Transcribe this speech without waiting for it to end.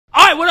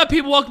Alright, what up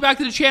people? Welcome back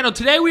to the channel.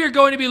 Today we are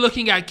going to be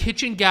looking at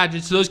kitchen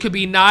gadgets. Those could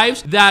be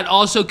knives that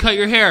also cut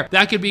your hair.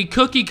 That could be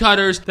cookie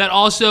cutters that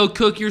also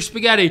cook your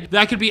spaghetti.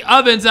 That could be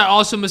ovens that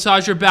also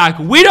massage your back.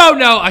 We don't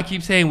know. I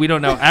keep saying we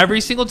don't know every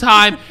single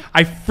time.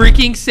 I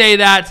freaking say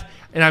that.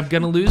 And I'm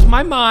gonna lose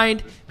my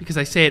mind because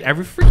I say it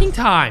every freaking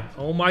time.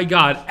 Oh my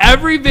God,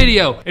 every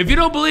video. If you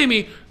don't believe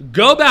me,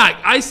 go back.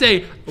 I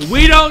say,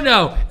 we don't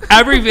know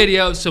every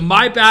video, so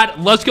my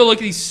bad. Let's go look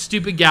at these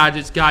stupid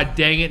gadgets. God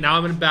dang it, now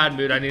I'm in a bad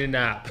mood. I need a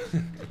nap.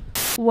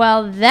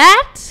 Well,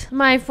 that,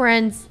 my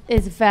friends,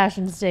 is a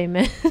fashion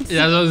statement.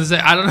 Yeah, that's what I was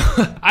gonna say. I don't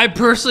know. I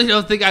personally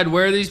don't think I'd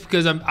wear these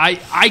because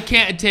I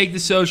can't take the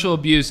social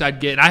abuse I'd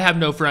get. I have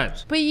no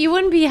friends. But you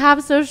wouldn't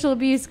have social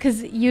abuse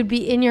because you'd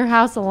be in your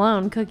house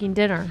alone cooking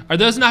dinner. Are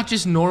those not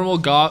just normal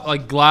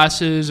like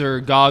glasses or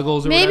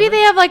goggles or Maybe whatever?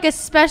 they have like a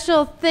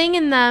special thing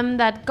in them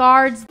that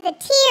guards the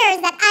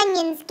tears that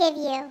onions give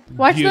you.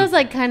 Watch those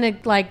like kind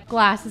of like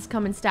glasses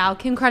come in style.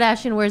 Kim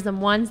Kardashian wears them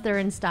once, they're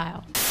in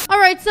style. All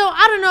right, so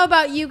I don't know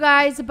about you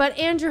guys, but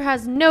Andrew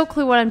has no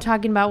clue what I'm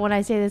talking about when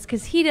I say this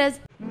because he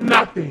does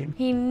nothing.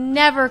 He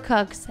never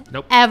cooks.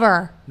 Nope.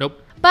 Ever. Nope.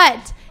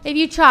 But if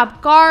you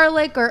chop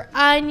garlic or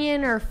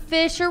onion or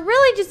fish or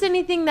really just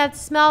anything that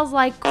smells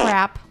like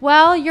crap,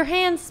 well, your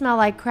hands smell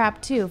like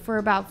crap too for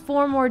about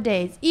 4 more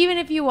days, even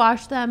if you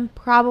wash them,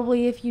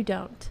 probably if you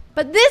don't.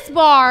 But this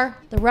bar,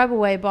 the Rub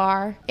Away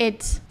bar,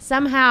 it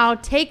somehow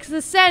takes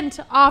the scent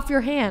off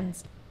your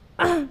hands.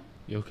 You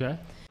okay?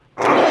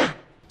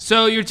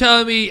 So you're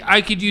telling me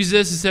I could use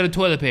this instead of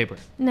toilet paper?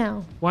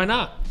 No. Why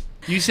not?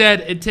 You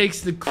said it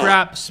takes the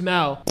crap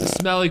smell, the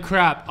smelly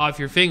crap off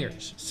your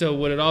fingers. So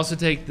would it also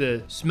take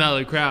the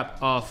smelly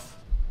crap off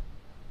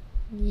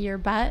your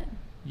butt?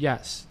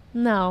 Yes.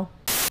 No.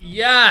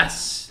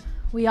 yes.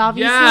 We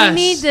obviously Yes.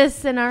 need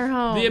this in our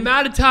home. The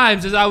amount of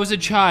times as I was a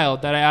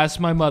child that I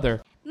asked my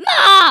mother,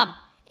 Mom,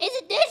 is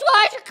the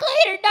dishwasher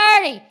clean or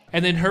dirty?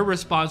 and then her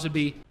response would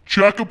be,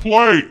 Check a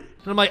plate.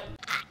 and I'm like,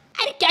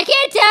 I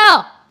can't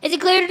tell. Is it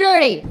clean or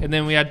dirty? and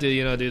then we had to,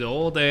 you know, do the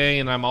whole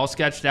thing, and I'm all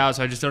sketched out,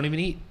 so I just don't even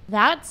eat.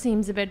 That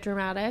seems a bit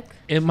dramatic.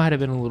 It might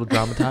have been a little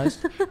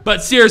dramatized.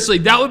 But seriously,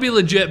 that would be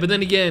legit. But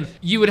then again,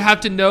 you would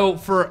have to know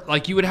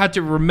you would have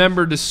to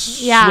remember to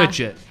switch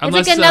it. It's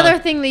like another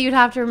thing that you'd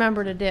have to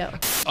remember to do.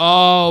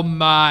 Oh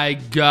my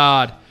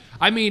God.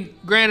 I mean,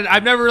 granted,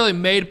 I've never really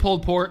made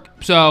pulled pork,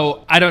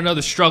 so I don't know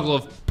the struggle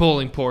of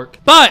pulling pork.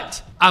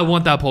 But I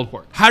want that pulled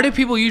pork. How do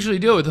people usually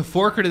do it? With a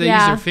fork, or do they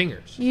use their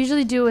fingers? You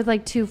usually do it with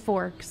like 2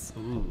 forks.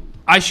 Ooh.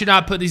 I should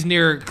not put these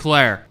near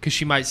Claire because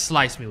she might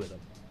slice me with them.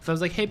 If I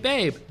was like, hey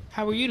babe,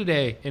 how are you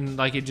today? And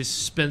like it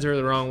just spins her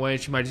the wrong way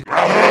and she might just,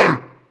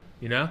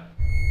 you know?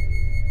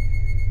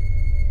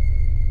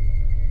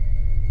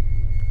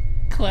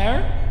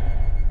 Claire?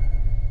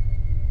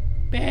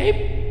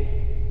 Babe?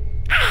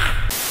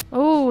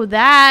 Oh,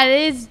 that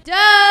is dope!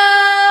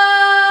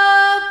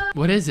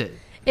 What is it?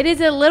 It is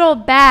a little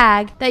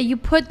bag that you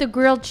put the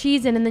grilled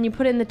cheese in and then you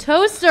put it in the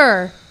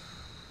toaster.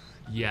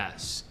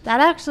 Yes. That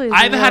actually is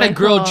I haven't had a really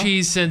grilled cool.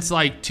 cheese since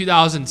like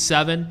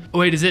 2007.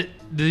 Wait,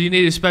 do you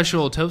need a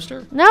special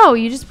toaster? No,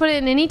 you just put it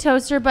in any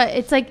toaster, but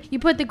it's like you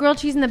put the grilled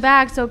cheese in the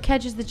bag so it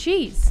catches the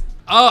cheese.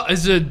 Oh,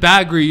 is the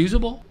bag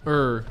reusable?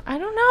 Or I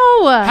don't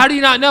know. how do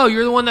you not know?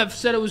 You're the one that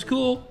said it was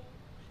cool.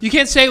 You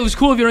can't say it was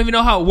cool if you don't even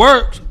know how it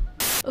worked.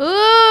 Ooh,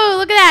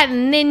 look at that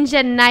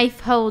ninja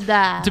knife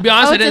holder. To be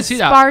honest, I didn't see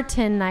that.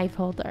 Spartan knife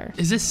holder.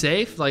 Is this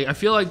safe? Like, I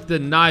feel like the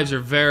knives are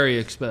very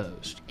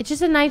exposed. It's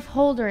just a knife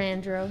holder,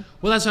 Andrew.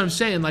 Well, that's what I'm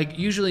saying. Like,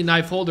 usually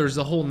knife holders,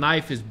 the whole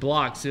knife is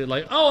blocked. So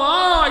like,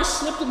 oh, I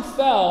slipped and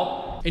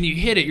fell. And you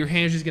hit it, your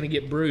hand's just gonna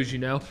get bruised, you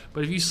know?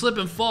 But if you slip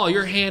and fall,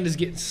 your hand is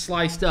getting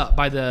sliced up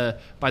by the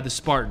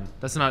Spartan.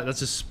 That's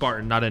a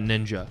Spartan, not a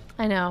ninja.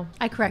 I know.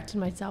 I corrected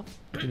myself.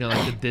 You know,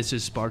 like this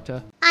is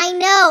Sparta. I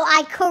know,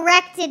 I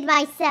corrected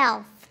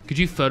myself. Could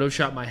you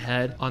Photoshop my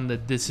head on the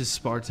This Is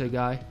Sparta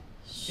guy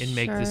and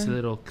make this Sure.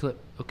 little clip?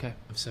 Okay,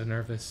 I'm so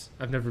nervous.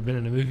 I've never been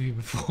in a movie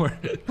before.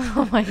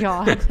 Oh my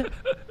God.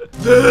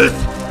 This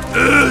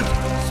is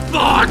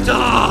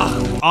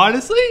Sparta!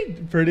 Honestly,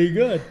 pretty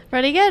good.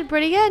 Pretty good,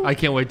 pretty good. I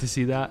can't wait to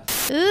see that.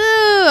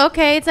 Ooh,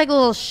 okay. It's like a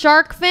little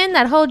shark fin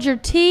that holds your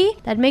tea.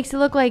 That makes it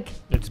look like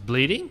It's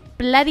bleeding?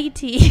 bloody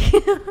tea.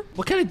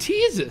 What kind of tea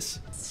is this?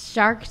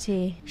 Shark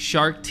tea.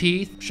 Shark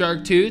teeth,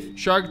 shark tooth,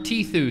 shark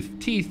teeth,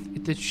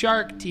 teeth, the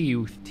shark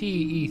teeth,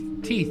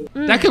 teeth.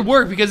 That could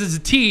work because it's a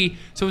T,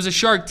 so it's a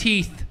shark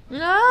teeth.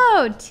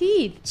 No,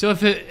 teeth. So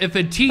if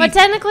a teeth, But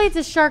technically it's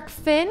a shark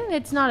fin.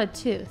 It's not a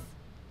tooth.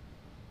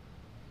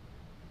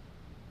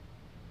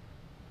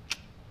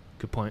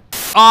 good point.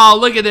 Oh,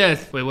 look at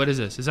this. Wait, what is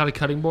this? Is that a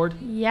cutting board?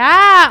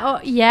 Yeah. Oh,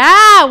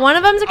 yeah. One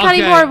of them's a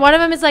cutting Okay. board. One of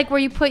them is like where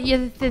you put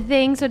the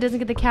thing so it doesn't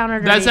get the counter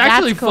dirty. That's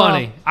actually cool.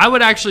 funny. I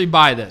would actually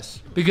buy this.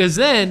 Because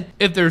then,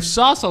 if there's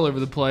sauce all over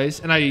the place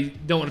and I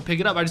don't want to pick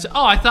it up, I just say,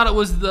 oh, I thought it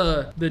was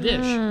the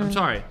dish. I'm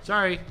sorry.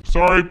 Sorry.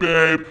 Sorry,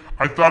 babe.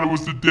 I thought it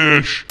was the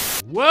dish.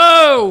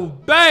 Whoa,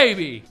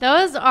 baby.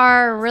 Those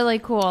are really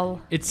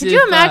cool. It's Could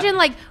you if, imagine,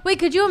 like, wait,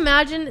 could you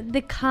imagine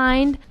the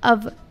kind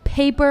of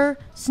paper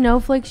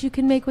snowflakes you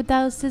can make with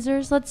those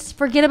scissors. Let's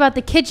forget about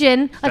the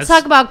kitchen. Let's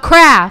talk about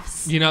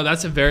crafts. You know,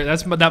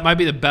 that might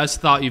be the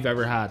best thought you've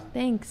ever had.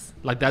 Thanks.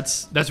 Like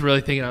that's really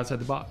thinking outside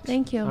the box.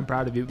 Thank you. I'm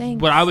proud of you.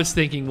 Thanks. What I was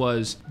thinking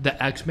was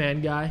the X-Man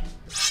guy.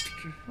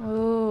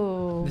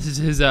 Ooh. This is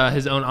his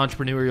own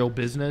entrepreneurial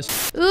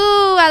business. Ooh,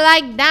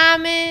 I like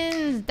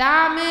diamonds.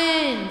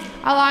 Diamonds.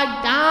 I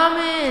like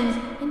diamonds.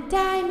 And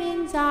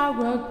diamonds are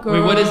a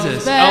girl's what is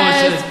this?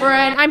 best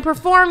friend. I'm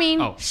performing.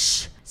 Oh.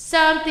 Shh.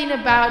 Something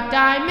about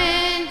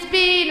diamonds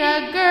being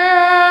a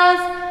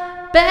girl's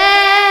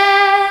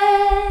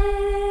best.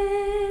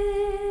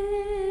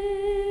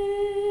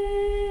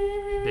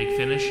 Big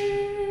finish.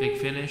 Big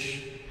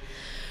finish.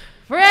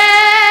 Friend.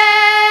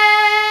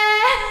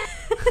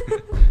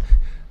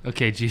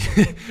 Okay, geez.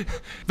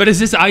 But is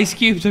this ice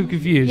cubes? I'm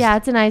confused. Yeah,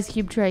 it's an ice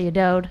cube tray, you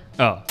dode.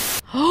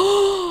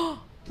 Oh.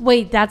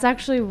 Wait, that's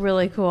actually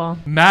really cool.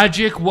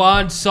 Magic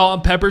wand salt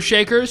and pepper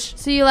shakers.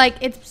 So you like,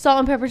 it's salt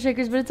and pepper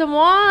shakers, but it's a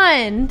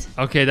wand.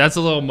 Okay, that's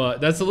a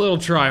little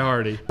try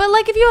hardy. But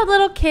like if you had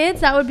little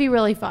kids, that would be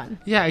really fun.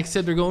 Yeah,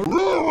 except they're going.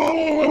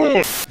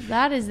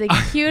 That is the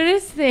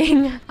cutest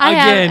thing I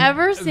have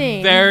ever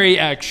seen. Very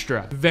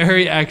extra.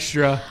 Very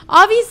extra.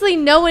 Obviously,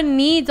 no one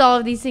needs all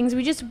of these things.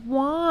 We just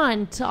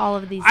want all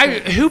of these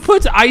things. Who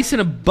puts ice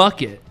in a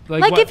bucket?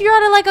 Like if you're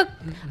at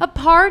a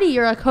party,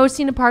 you're like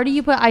hosting a party,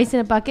 you put ice in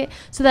a bucket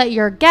so that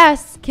your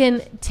guests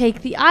can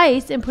take the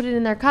ice and put it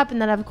in their cup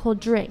and then have a cold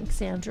drink,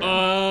 Sandra.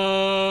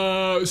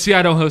 See,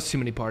 I don't host too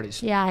many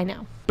parties. Yeah, I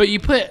know. But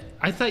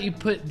I thought you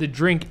put the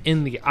drink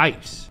in the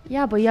ice.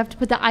 Yeah, but you have to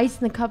put the ice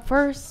in the cup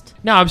first.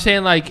 No, I'm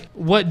saying like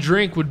what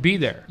drink would be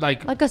there?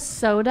 Like a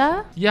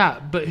soda? Yeah,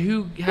 but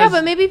who has... Yeah,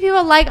 but maybe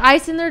people like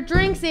ice in their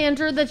drinks,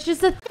 Andrew. That's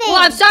just a thing. Well,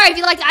 I'm sorry if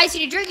you like the ice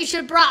in your drink. You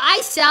should have brought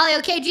ice, Sally.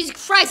 Okay, Jesus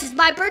Christ, it's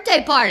my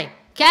birthday party.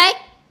 Okay?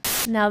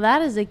 Now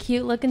that is a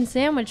cute looking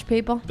sandwich,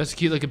 people. That's a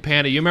cute looking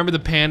panda. You remember the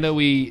panda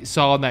we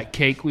saw on that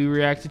cake we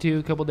reacted to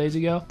a couple days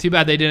ago? Too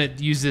bad they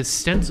didn't use this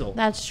stencil.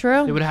 That's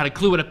true. They would have had a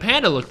clue what a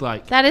panda looked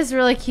like. That is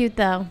really cute,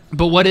 though.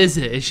 But what is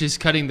it? It's just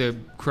cutting the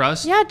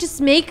crust? Yeah, it just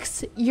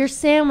makes your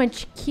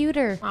sandwich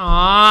cuter.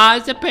 Aw,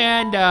 it's a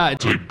panda.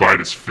 So he bite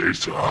his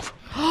face off.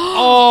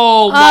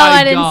 Oh my god. Oh,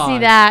 I didn't see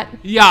that.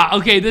 Yeah,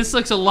 okay, this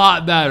looks a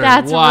lot better.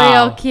 That's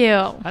wow. real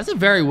cute. That's a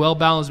very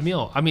well-balanced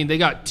meal. I mean, they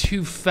got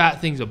 2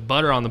 fat things of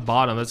butter on the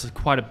bottom. That's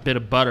quite a bit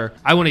of butter.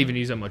 I wouldn't even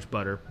use that much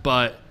butter,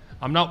 but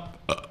I'm not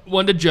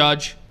one to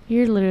judge.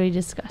 You're literally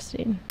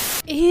disgusting.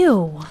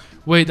 Ew.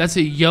 Wait, that's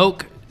a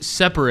yolk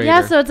separator.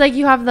 Yeah, so it's like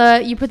you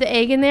put the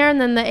egg in there and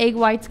then the egg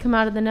whites come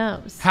out of the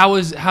nose. How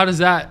does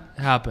that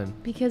happen?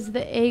 Because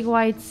the egg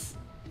whites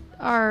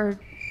are...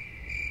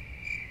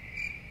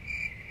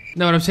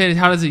 No, what I'm saying is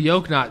how does a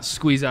yolk not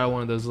squeeze out of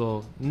one of those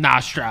little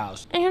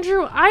nostrils?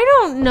 Andrew, I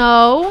don't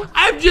know.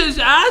 I'm just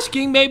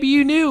asking. Maybe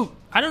you knew.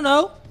 I don't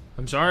know.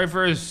 I'm sorry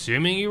for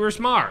assuming you were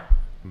smart.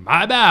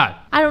 My bad.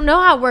 I don't know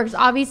how it works.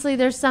 Obviously,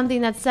 there's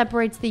something that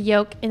separates the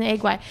yolk and the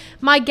egg white.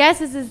 My guess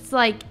is it's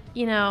like,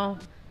 you know,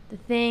 the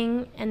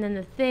thing and then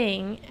the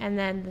thing and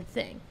then the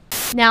thing.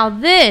 Now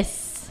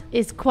this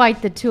is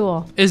quite the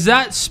tool. Is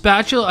that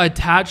spatula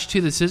attached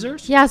to the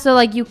scissors? Yeah, so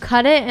like you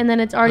cut it and then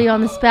it's already on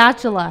the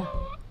spatula.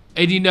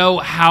 And you know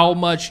how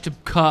much to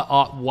cut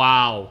off?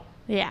 Wow.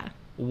 Yeah.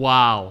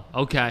 Wow.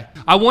 Okay.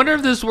 I wonder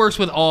if this works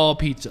with all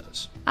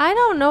pizzas. I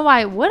don't know why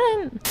it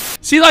wouldn't.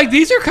 See, like,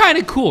 these are kind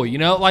of cool, you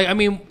know? Like, I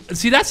mean,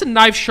 see, that's a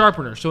knife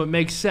sharpener, so it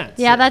makes sense.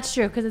 Yeah, that's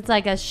true, because it's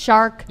like a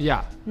shark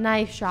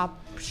knife sharpener.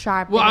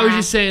 Well, I was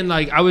just saying,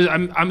 like,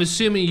 I'm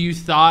assuming you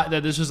thought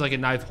that this was like a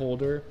knife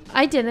holder.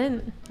 I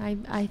didn't.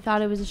 I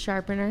thought it was a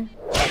sharpener.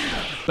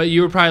 But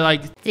you were probably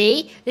like,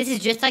 See? This is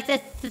just like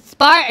the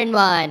Spartan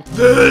one.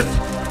 this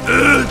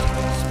is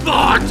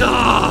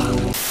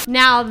Sparta!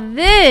 Now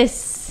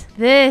this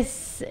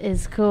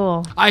is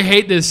cool. I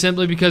hate this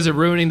simply because of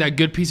ruining that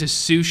good piece of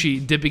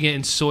sushi, dipping it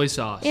in soy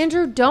sauce.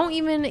 Andrew, don't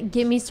even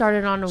get me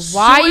started on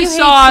why Soy you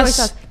sauce. hate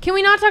soy sauce. Can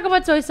we not talk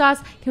about soy sauce?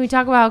 Can we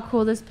talk about how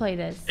cool this plate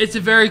is? It's a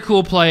very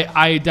cool plate.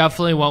 I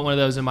definitely want one of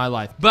those in my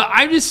life. But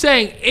I'm just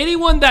saying,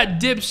 anyone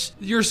that dips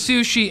your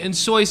sushi in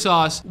soy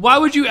sauce, why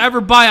would you ever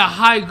buy a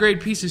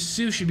high-grade piece of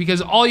sushi?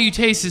 Because all you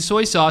taste is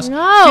soy sauce.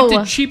 No. Get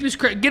the cheapest,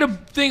 get a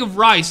thing of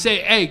rice. Say,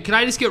 hey, can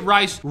I just get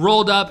rice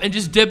rolled up and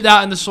just dip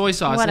that in the soy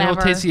sauce? Whatever. And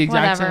it'll taste the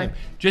exact same.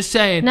 Just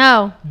saying.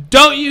 No.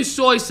 Don't use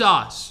soy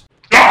sauce.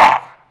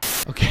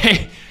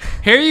 Okay.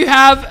 Here you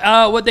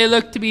have what they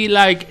look to be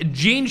like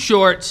jean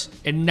shorts,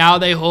 and now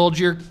they hold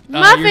your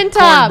muffin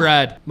top.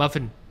 Cornbread.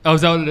 Muffin. Oh,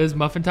 is that what it is?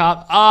 Muffin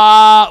top?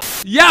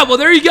 Yeah, well,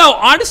 there you go.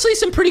 Honestly,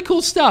 some pretty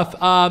cool stuff.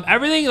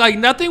 Everything, like,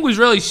 nothing was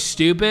really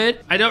stupid.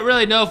 I don't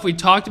really know if we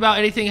talked about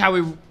anything how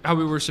we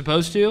were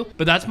supposed to,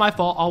 but that's my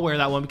fault. I'll wear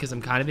that one because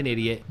I'm kind of an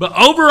idiot. But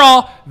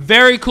overall,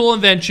 very cool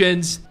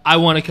inventions. I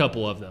want a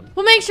couple of them.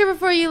 Well, make sure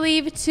before you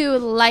leave to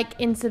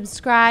like and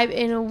subscribe,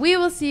 and we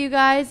will see you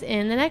guys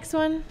in the next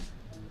one.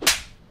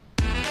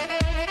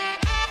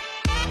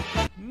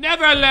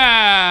 Neverland!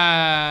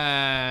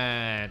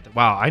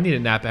 Wow, I need a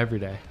nap every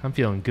day. I'm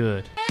feeling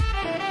good.